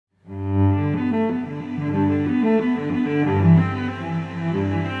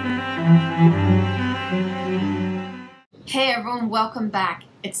and welcome back.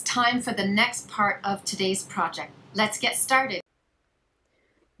 It's time for the next part of today's project. Let's get started.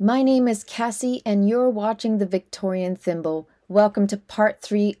 My name is Cassie and you're watching the Victorian Thimble. Welcome to part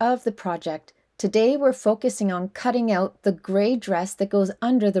 3 of the project. Today we're focusing on cutting out the gray dress that goes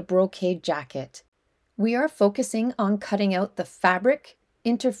under the brocade jacket. We are focusing on cutting out the fabric,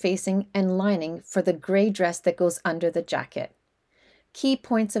 interfacing, and lining for the gray dress that goes under the jacket. Key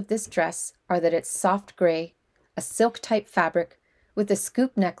points of this dress are that it's soft gray, a silk type fabric with a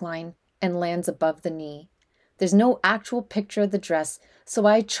scoop neckline and lands above the knee. There's no actual picture of the dress, so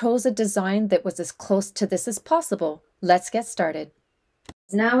I chose a design that was as close to this as possible. Let's get started.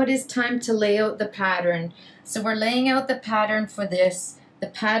 Now it is time to lay out the pattern. So we're laying out the pattern for this. The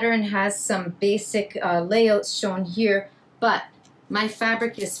pattern has some basic layouts shown here, but my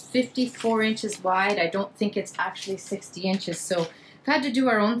fabric is 54 inches wide. I don't think it's actually 60 inches, so we've had to do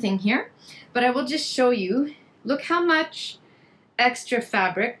our own thing here. But I will just show you. Look how much extra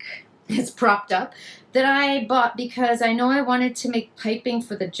fabric is propped up that I bought because I know I wanted to make piping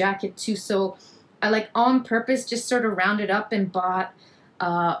for the jacket too. So I on purpose just sort of rounded up and bought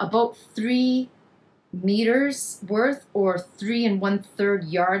about 3 meters worth or 3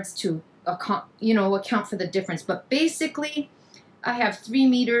 1/3 yards to account for the difference. But basically I have 3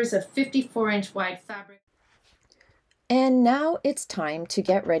 meters of 54-inch wide fabric. And now it's time to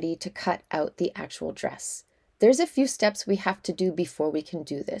get ready to cut out the actual dress. There's a few steps we have to do before we can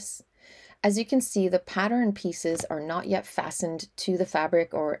do this. As you can see, the pattern pieces are not yet fastened to the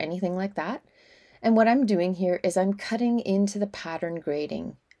fabric or anything like that. And what I'm doing here is I'm cutting into the pattern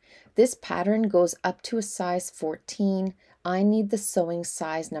grading. This pattern goes up to a size 14. I need the sewing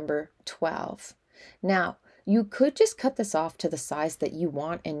size number 12. Now, you could just cut this off to the size that you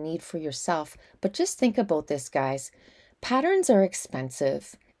want and need for yourself, but just think about this, guys. Patterns are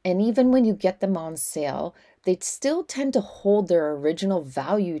expensive, and even when you get them on sale, they still tend to hold their original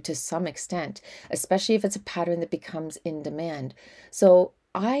value to some extent, especially if it's a pattern that becomes in demand. So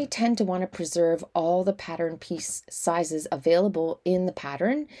I tend to want to preserve all the pattern piece sizes available in the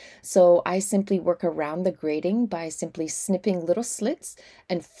pattern. So I simply work around the grading by simply snipping little slits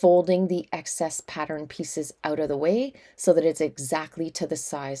and folding the excess pattern pieces out of the way so that it's exactly to the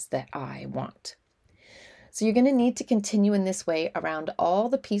size that I want. So you're going to need to continue in this way around all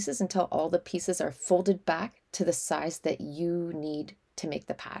the pieces until all the pieces are folded back to the size that you need to make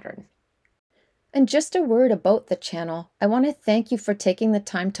the pattern. And just a word about the channel. I want to thank you for taking the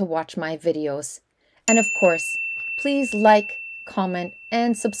time to watch my videos. And of course, please like, comment,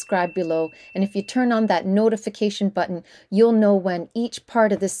 and subscribe below. And if you turn on that notification button, you'll know when each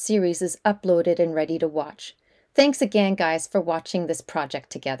part of this series is uploaded and ready to watch. Thanks again, guys, for watching this project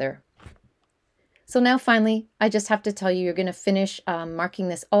together. So now finally, I just have to tell you, you're going to finish marking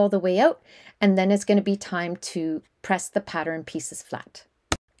this all the way out, and then it's going to be time to press the pattern pieces flat.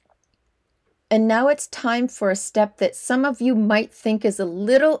 And now it's time for a step that some of you might think is a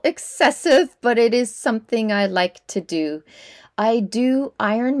little excessive, but it is something I like to do. I do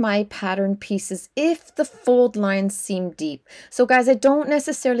iron my pattern pieces if the fold lines seem deep. So guys, I don't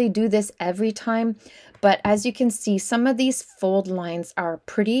necessarily do this every time, but as you can see, some of these fold lines are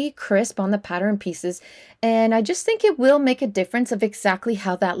pretty crisp on the pattern pieces, and I just think it will make a difference of exactly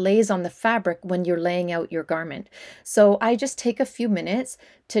how that lays on the fabric when you're laying out your garment. So I just take a few minutes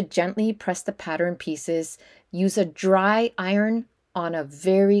to gently press the pattern pieces, use a dry iron on a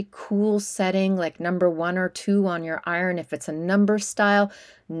very cool setting like number 1 or 2 on your iron. If it's a number style,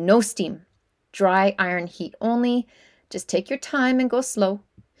 no steam, dry iron heat only. Just take your time and go slow.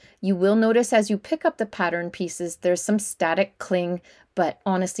 You will notice as you pick up the pattern pieces, there's some static cling, but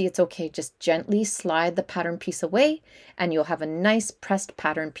honestly, it's okay. Just gently slide the pattern piece away and you'll have a nice pressed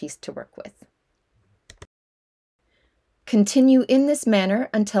pattern piece to work with. Continue in this manner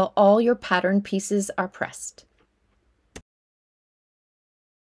until all your pattern pieces are pressed.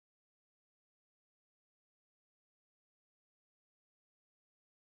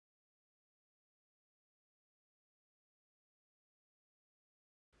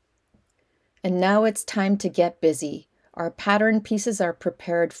 And now it's time to get busy. Our pattern pieces are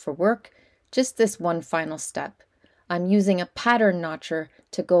prepared for work. Just this one final step. I'm using a pattern notcher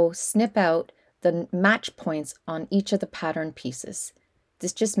to go snip out the match points on each of the pattern pieces.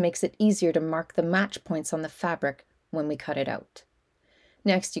 This just makes it easier to mark the match points on the fabric when we cut it out.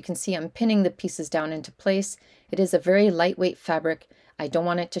 Next, you can see I'm pinning the pieces down into place. It is a very lightweight fabric. I don't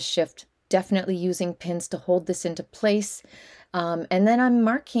want it to shift. Definitely using pins to hold this into place. And then I'm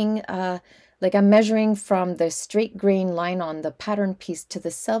marking I'm measuring from the straight grain line on the pattern piece to the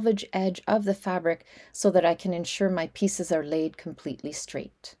selvage edge of the fabric so that I can ensure my pieces are laid completely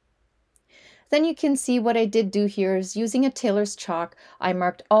straight. Then you can see what I did do here is using a tailor's chalk, I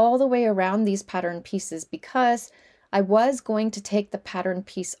marked all the way around these pattern pieces because I was going to take the pattern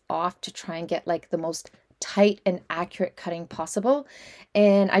piece off to try and get like the most tight and accurate cutting possible.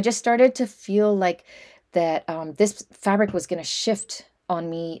 And I just started to feel like that this fabric was going to shift on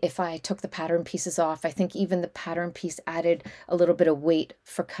me if I took the pattern pieces off. I think even the pattern piece added a little bit of weight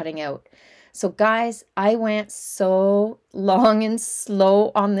for cutting out. So guys, I went so long and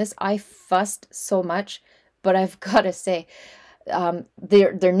slow on this. I fussed so much, but I've got to say,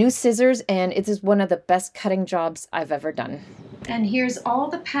 they're new scissors and it is one of the best cutting jobs I've ever done. And here's all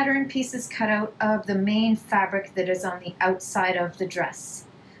the pattern pieces cut out of the main fabric that is on the outside of the dress.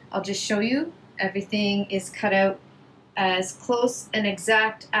 I'll just show you. Everything is cut out as close and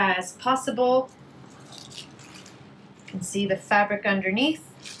exact as possible. You can see the fabric underneath.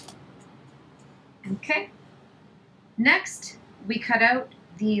 Okay. Next, we cut out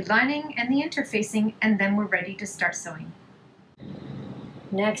the lining and the interfacing, and then we're ready to start sewing.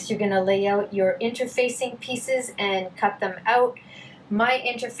 Next, you're going to lay out your interfacing pieces and cut them out. My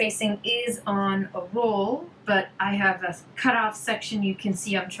interfacing is on a roll, but I have a cut-off section you can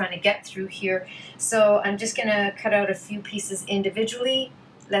see I'm trying to get through here. So I'm just going to cut out a few pieces individually.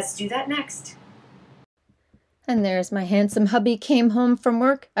 Let's do that next. And there's my handsome hubby came home from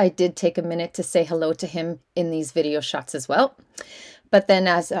work. I did take a minute to say hello to him in these video shots as well. But then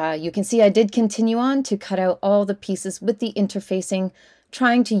as you can see, I did continue on to cut out all the pieces with the interfacing,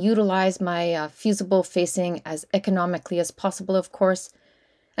 trying to utilize my fusible facing as economically as possible, of course.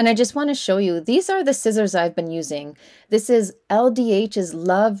 And I just want to show you, these are the scissors I've been using. This is LDH's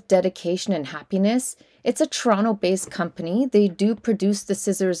Love, Dedication, and Happiness. It's a Toronto-based company. They do produce the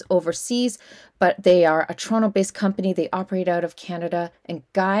scissors overseas, but they are a Toronto-based company. They operate out of Canada. And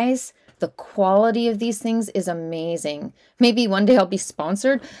guys, the quality of these things is amazing. Maybe one day I'll be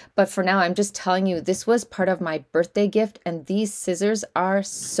sponsored, but for now, I'm just telling you, this was part of my birthday gift, and these scissors are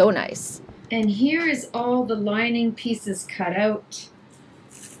so nice. And here is all the lining pieces cut out.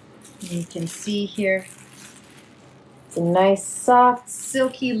 You can see here the nice, soft,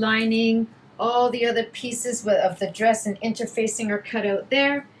 silky lining. All the other pieces of the dress and interfacing are cut out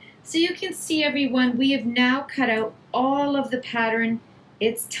there. So you can see, everyone, we have now cut out all of the pattern.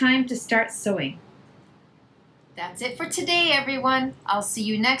 It's time to start sewing. That's it for today, everyone. I'll see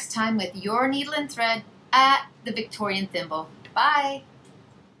you next time with your needle and thread at the Victorian Thimble. Bye!